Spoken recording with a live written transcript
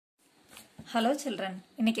Hello children,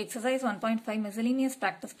 இன்னைக்கு exercise 1.5 miscellaneous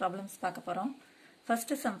practice problems பார்க்க போறோம். First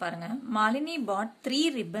sum பாருங்க. Malini bought 3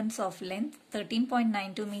 ribbons of length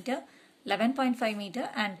 13.92 meter, 11.5 meter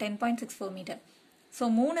and 10.64 meter. So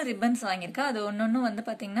 3 ribbons வாங்கியிருக்கா. அது ஒன்னொன்னு வந்து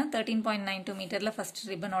பாத்தீங்கன்னா 13.92 meterல first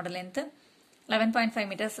ribbon ஓட length, 11.5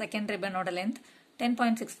 meter second ribbon ஓட length,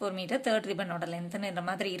 10.64 meter third ribbon ஓட length இந்த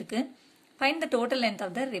மாதிரி இருக்கு. Find the total length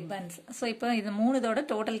of the ribbons. So இப்போ இது மூணுதோட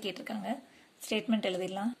total கேட்டிருக்காங்க. Statement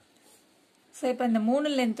எழுதிடலாம். ஸோ இப்போ இந்த மூணு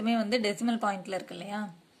லென்த்துமே வந்து டெசிமல் பாயிண்டில் இருக்கு இல்லையா.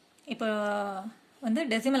 இப்போ வந்து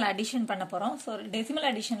டெசிமல் அடிஷன் பண்ண போகிறோம். ஸோ டெசிமல்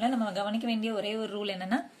அடிஷனில் நம்ம கவனிக்க வேண்டிய ஒரே ஒரு ரூல்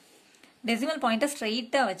என்னென்னா, டெசிமல் பாயிண்ட்டை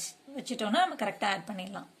ஸ்ட்ரைட்டாக வச்சுட்டோன்னா நம்ம கரெக்டாக ஆட்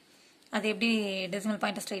பண்ணிடலாம். அது எப்படி டெசிமல்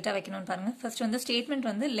பாயிண்ட்டை ஸ்ட்ரைட்டாக வைக்கணும்னு பாருங்கள். ஃபர்ஸ்ட் வந்து ஸ்டேட்மெண்ட்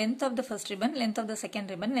வந்து length of the first ribbon, length of the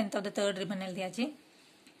second ribbon, length of the third ribbon எழுதியாச்சு.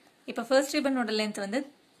 இப்போ ஃபர்ஸ்ட் ரிப்பனோட லென்த் வந்து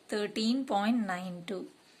 13.92.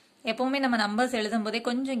 எப்போவுமே நம்ம நம்பர்ஸ் எழுதும் போதே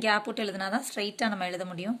கொஞ்சம் கேப் விட்டு எழுதுனா தான் ஸ்ட்ரைட்டாக நம்ம எழுத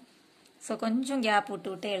முடியும். ஸோ கொஞ்சம் கேப்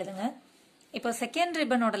விட்டு எழுதுங்க. இப்போ செகண்ட்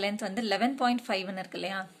ரிப்பனோட லென்த் வந்து 11.5 இருக்கு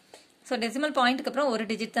இல்லையா. ஸோ டெசிமல் பாயிண்ட்டுக்கு அப்புறம் ஒரு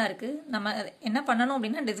டிஜிட் தான் இருக்குது. நம்ம என்ன பண்ணணும்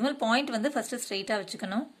அப்படின்னா, டெசிமல் பாயிண்ட் வந்து ஃபர்ஸ்ட் ஸ்ட்ரெயிட்டாக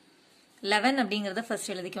வச்சுக்கணும். 11 அப்படிங்கிறத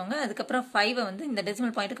ஃபர்ஸ்ட் எழுதிக்கோங்க. அதுக்கப்புறம் 5 வந்து இந்த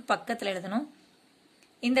டெசிமல் பாயிண்ட்டுக்கு பக்கத்தில் எழுதணும்.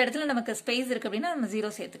 இந்த இடத்துல நமக்கு ஸ்பேஸ் இருக்குது அப்படின்னா நம்ம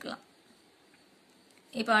 0 சேர்த்துக்கலாம்.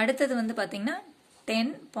 இப்போ அடுத்தது வந்து பார்த்தீங்கன்னா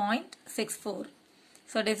 10.64.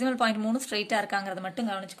 ஸோ டெசிமல் பாயிண்ட் 3 ஸ்ட்ரெயிட்டாக இருக்காங்கிறத மட்டும்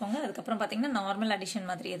கவனிச்சுக்கோங்க. அதுக்கப்புறம் பார்த்தீங்கன்னா நார்மல்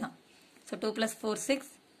அடிஷன் மாதிரியே தான். So 2 plus 4 6,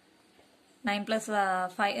 9 plus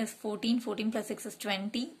 5 is 14, 14 plus 6 is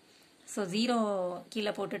 20. So 0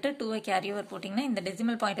 கீழே போட்டுட்டு 2 கேரி ஓவர் போட்டிங்கன்னா இந்த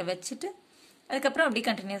டெசிமல் பாயிண்ட்டை வச்சுட்டு அதுக்கப்புறம் அப்படி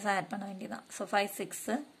கண்டினியூஸாக ஆட் பண்ண வேண்டியதான். So 5 6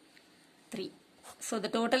 3. So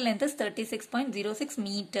the total length is 36.06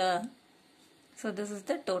 meter. So this is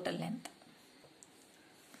the total length.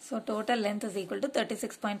 So total length is equal to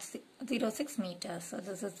 36.06 meters. So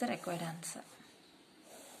this is the required answer.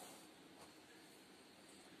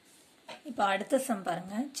 இப்போ அடுத்த சம்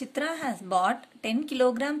பாருங்க. Chitra has bought 10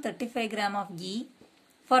 kg 35 gram of ghee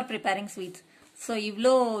for preparing sweets. So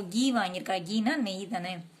இவ்வளோ key வாங்கியிருக்கா. கீனா நெய்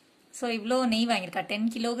தானே. So இவ்வளோ நெய் வாங்கியிருக்கா. 10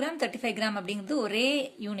 kg 35 gram அப்படிங்கிறது ஒரே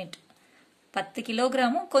யூனிட். 10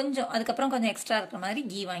 கிலோகிராமும் கொஞ்சம் அதுக்கப்புறம் கொஞ்சம் எக்ஸ்ட்ரா இருக்கிற மாதிரி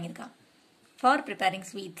key வாங்கியிருக்கா. For preparing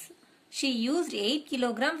sweets she used 8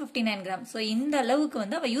 kg 59 gram. So இந்த அளவுக்கு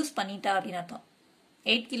வந்து அவள் யூஸ் பண்ணிட்டா அப்படின்னு அர்த்தம்.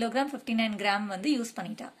 8 kg 59 gram வந்து யூஸ்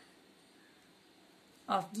பண்ணிட்டா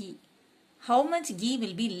of key. How much key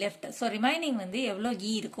will be left. So remaining வந்து எவ்வளோ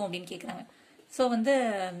கீ இருக்கும் அப்படின்னு கேட்குறாங்க. ஸோ வந்து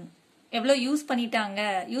எவ்வளோ யூஸ் பண்ணிட்டாங்க,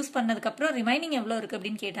 யூஸ் பண்ணதுக்கப்புறம் ரிமைனிங் எவ்வளோ இருக்குது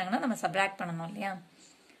அப்படின்னு கேட்டாங்கன்னா நம்ம சப்ராக்ட் பண்ணணும் இல்லையா.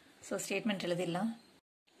 ஸோ ஸ்டேட்மெண்ட் எழுதிடலாம்.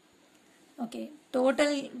 Okay,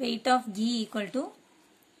 total weight of key equal to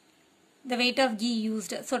the weight of key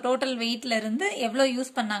used. So total வெயிட்ல இருந்து எவ்வளோ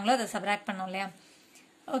யூஸ் பண்ணாங்களோ அதை சப்ராக்ட் பண்ணோம் இல்லையா.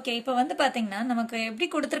 ஓகே, இப்போ வந்து பார்த்தீங்கன்னா நமக்கு எப்படி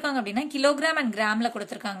கொடுத்துருக்காங்க அப்படின்னா கிலோகிராம் அண்ட் கிராமில்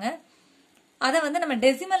கொடுத்துருக்காங்க. அதை வந்து நம்ம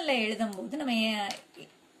டெசிமல்ல எழுதும் போது நம்ம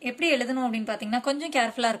எப்படி எழுதணும் அப்படின்னு பார்த்தீங்கன்னா கொஞ்சம்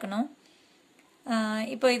கேர்ஃபுல்லாக இருக்கணும்.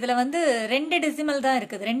 இப்போ இதில் வந்து 2 டெசிமல் தான்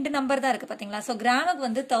இருக்குது, 2 நம்பர் தான் இருக்குது பார்த்தீங்களா. ஸோ கிராமுக்கு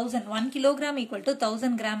வந்து 1000, 1 கிலோகிராம் ஈக்குவல் டு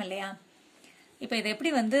 1000 கிராம் இல்லையா. இப்போ இதை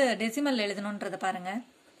எப்படி வந்து டெசிமல் எழுதணுன்றதை பாருங்க.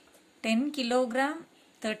 10 கிலோகிராம்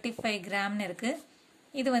 35 கிராம்னு இருக்குது.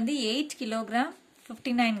 இது வந்து 8 கிலோகிராம்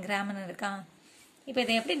 59 கிராம்னு இருக்கா. இப்போ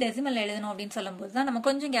இதை எப்படி டெசிமல் எழுதணும் அப்படின்னு சொல்லும்போது தான் நம்ம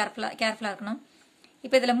கொஞ்சம் கேர்ஃபுல்லாக இருக்கணும்.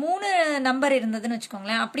 இப்போ இதில் 3 நம்பர் இருந்ததுன்னு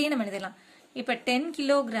வச்சுக்கோங்களேன், அப்படியே நம்ம எழுதிடலாம். இப்போ 10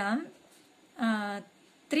 கிலோகிராம்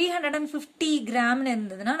 350 கிராம்னு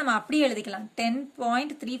இருந்ததுன்னா நம்ம அப்படியே எழுதிக்கலாம்.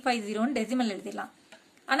 10.350 டெசிமல் எழுதிடலாம்.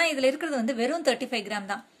 ஆனால் இதில் இருக்கிறது வந்து வெறும் 35 கிராம்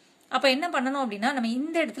தான். அப்போ என்ன பண்ணணும் அப்படின்னா நம்ம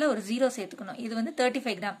இந்த இடத்துல ஒரு 0 சேர்த்துக்கணும். இது வந்து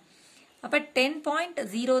 35 கிராம். அப்போ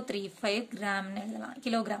 10.035 கிராம்னு எழுதலாம்,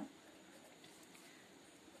 கிலோகிராம்.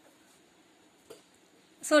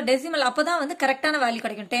 ஸோ டெசிமல் அப்போ தான் வந்து கரெக்டான வேல்யூ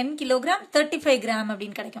கிடைக்கும். 10 கிலோகிராம் 35 கிராம்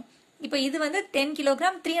அப்படின்னு கிடைக்கும். இப்போ இது வந்து 10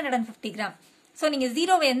 கிலோகிராம் 350 கிராம். ஸோ நீங்கள்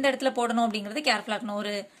 0 எந்த இடத்துல போடணும் அப்படிங்கிறது கேர்ஃபுல்லாக இருக்கணும்.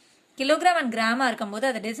 ஒரு கிலோகிராம் அண்ட் கிராமாக இருக்கும்போது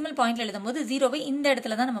அதை டெசிமல் பாயிண்ட்ல எழுதும்போது 0 இந்த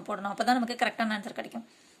இடத்துல தான் நம்ம போடணும். அப்போ தான் நமக்கு கரெக்டான ஆன்சர் கிடைக்கும்.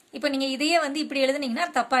 இப்போ நீங்கள் இதையே வந்து இப்படி எழுதுனீங்கன்னா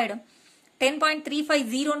தப்பாயிடும்.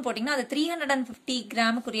 10.350 போட்டிங்கன்னா அது 350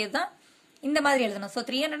 கிராமுக்குரியது தான் இந்த மாதிரி எழுதணும். ஸோ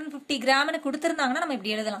 350 கிராம்னு கொடுத்துருந்தாங்கன்னா நம்ம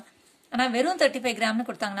இப்படி எழுதலாம். ஆனால் வெறும் 35 கிராம்னு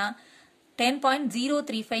கொடுத்தாங்கன்னா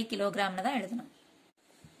 10.035 கிலோகிராம்னு தான் எழுதணும்.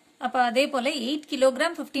 அப்போ அதே போல் 8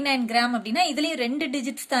 கிலோகிராம் 59 கிராம் அப்படின்னா இதுலேயும் 2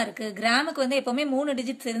 டிஜிட்ஸ் தான் இருக்குது. கிராமுக்கு வந்து எப்போவுமே 3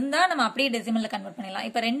 டிஜிட்ஸ் இருந்தால் நம்ம அப்படியே டெசிமலில் கன்வெர்ட் பண்ணிடலாம்.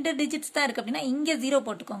 இப்போ 2 டிஜிட்ஸ் தான் இருக்குது அப்படின்னா இங்கே 0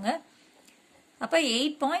 போட்டுக்கோங்க. அப்போ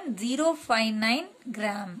 8.059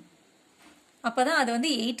 கிராம். அப்போ தான் அது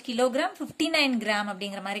வந்து 8 கிலோகிராம் 59 கிராம்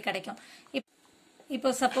அப்படிங்கிற மாதிரி கிடைக்கும். இப்போ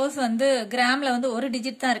சப்போஸ் வந்து கிராமில் வந்து ஒரு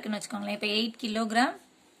டிஜிட் தான் இருக்குன்னு வச்சுக்கோங்களேன். இப்போ 8 கிலோகிராம்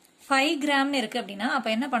 5 கிராம்னு இருக்கு அப்படின்னா அப்போ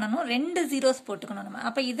என்ன பண்ணணும், 2 zeros போட்டுக்கணும் நம்ம.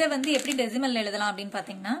 அப்போ இதை வந்து எப்படி டெசிமல்ல எழுதலாம் அப்படின்னு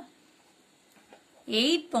பார்த்தீங்கன்னா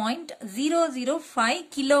 8.005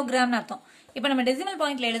 கிலோகிராம்னு அர்த்தம். இப்போ நம்ம டெசிமல்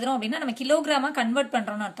பாயிண்ட்ல எழுதுறோம் அப்படின்னா நம்ம கிலோகிராமா கன்வெர்ட்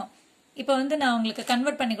பண்றோம்னு அர்த்தம். இப்போ வந்து நான் உங்களுக்கு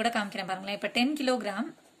கன்வெர்ட் பண்ணி கூட காமிக்கிறேன் பாருங்களேன். இப்போ 10 கிலோகிராம்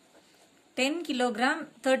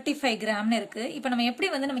 35 கிராம்னு இருக்கு. இப்போ நம்ம எப்படி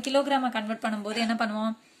வந்து நம்ம கிலோகிராமா கன்வெர்ட் பண்ணும்போது என்ன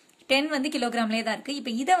பண்ணுவோம்? 10 வந்து கிலோகிராம்லேயே தான் இருக்கு.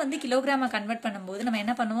 இப்போ இதை வந்து கிலோகிராமா கன்வெர்ட் பண்ணும்போது நம்ம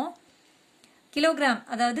என்ன பண்ணுவோம்? கிலோகிராம்,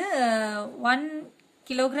 அதாவது 1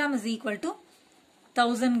 kilogram is equal to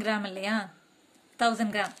 1000 gram இல்லையா?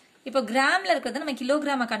 1000 கிராம். இப்போ கிராம்ல இருக்கிறத நம்ம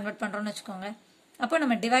கிலோகிராமா கன்வெர்ட் பண்றோம்னு வச்சுக்கோங்க. அப்போ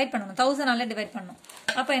நம்ம டிவைட் பண்ணணும், 1000ஆல டிவைட் பண்ணணும்.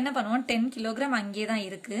 அப்போ என்ன பண்ணுவோம்? 10 கிலோகிராம் அங்கேயே தான்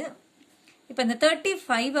இருக்கு. இப்போ இந்த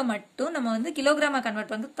 35 மட்டும் நம்ம வந்து கிலோகிராமா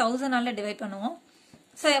கன்வெர்ட் பண்ணி 1000ஆல டிவைட் பண்ணுவோம்.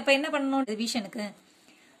 ஸோ அப்போ என்ன பண்ணணும்? டிவிஷனுக்கு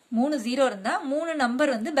 3 0 இருந்தா 3 நம்பர்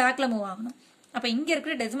வந்து பேக்ல மூவ் ஆகணும். அப்போ இங்க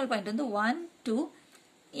இருக்கிற டெசிமல் பாயிண்ட் வந்து 1 2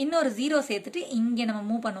 இன்னொரு 0 சேர்த்துட்டு இங்கே நம்ம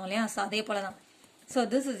மூவ் பண்ணுவோம் இல்லையா? ஸோ அதே போல தான். So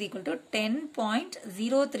this is equal to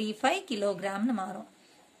 10.035 கிலோகிராம்னு மாறும்.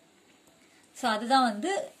 ஸோ அதுதான்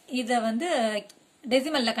வந்து இதை வந்து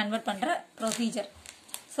டெசிமல்ல கன்வெர்ட் பண்ற ப்ரொசீஜர்.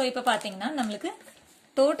 ஸோ இப்போ பார்த்தீங்கன்னா நம்மளுக்கு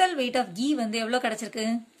டோட்டல் வெயிட் ஆஃப் கீ வந்து எவ்வளோ கிடைச்சிருக்கு?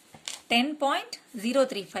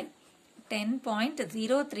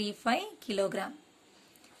 10.035 கிலோகிராம்.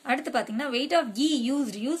 அடுத்து பார்த்தீங்கன்னா வெயிட் ஆஃப் கீ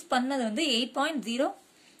யூஸ் பண்ணது வந்து 8.0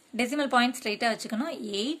 டெசிமல் பாயிண்ட் ஸ்ட்ரைட்டாக வச்சுக்கணும்,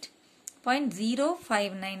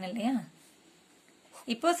 8.059 இல்லையா?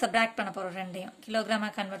 இப்போ சப்ராக்ட் பண்ண போறோம் ரெண்டையும். கிலோகிராமா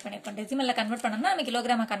கன்வெர்ட் பண்ணிருக்கோம், டெசிமல்ல கன்வெர்ட் பண்ணணும்னா நம்ம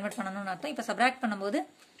கிலோகிராமா கன்வெர்ட் பண்ணணும்னு அர்த்தம். இப்போ சப்ராக்ட் பண்ணும்போது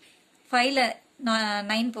 5ல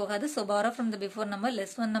 9 போகாது. So borrow from the before number,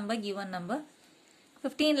 less one number, give one number.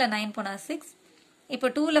 15ல 9 போனா 6. இப்போ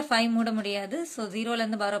 2ல 5 மூட முடியாது. ஸோ 0ல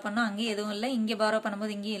இருந்து borrow பண்ணோம், அங்கேயும் எதுவும் இல்லை. இங்கே borrow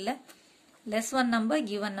பண்ணும்போது இங்கேயும் இல்லை. less one number,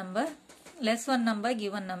 give one number, less one number,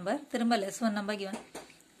 give one number, திரும்ப less one number, give one.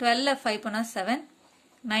 12ல 5 போனா 7,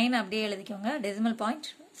 9 அப்படியே எழுதிக்கோங்க. டெசிமல் பாயிண்ட்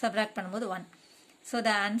சப்ராக்ட் பண்ணும்போது 1. So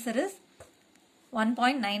the answer is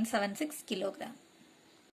 1.976 kilogram.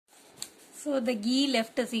 So the ghee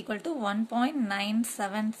left is equal to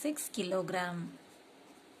 1.976 kilogram.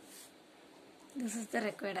 This is the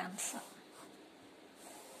required answer.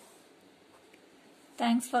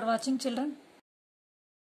 Thanks for watching, children.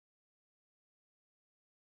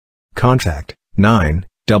 Contact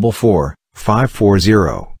 944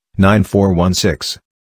 540 9416.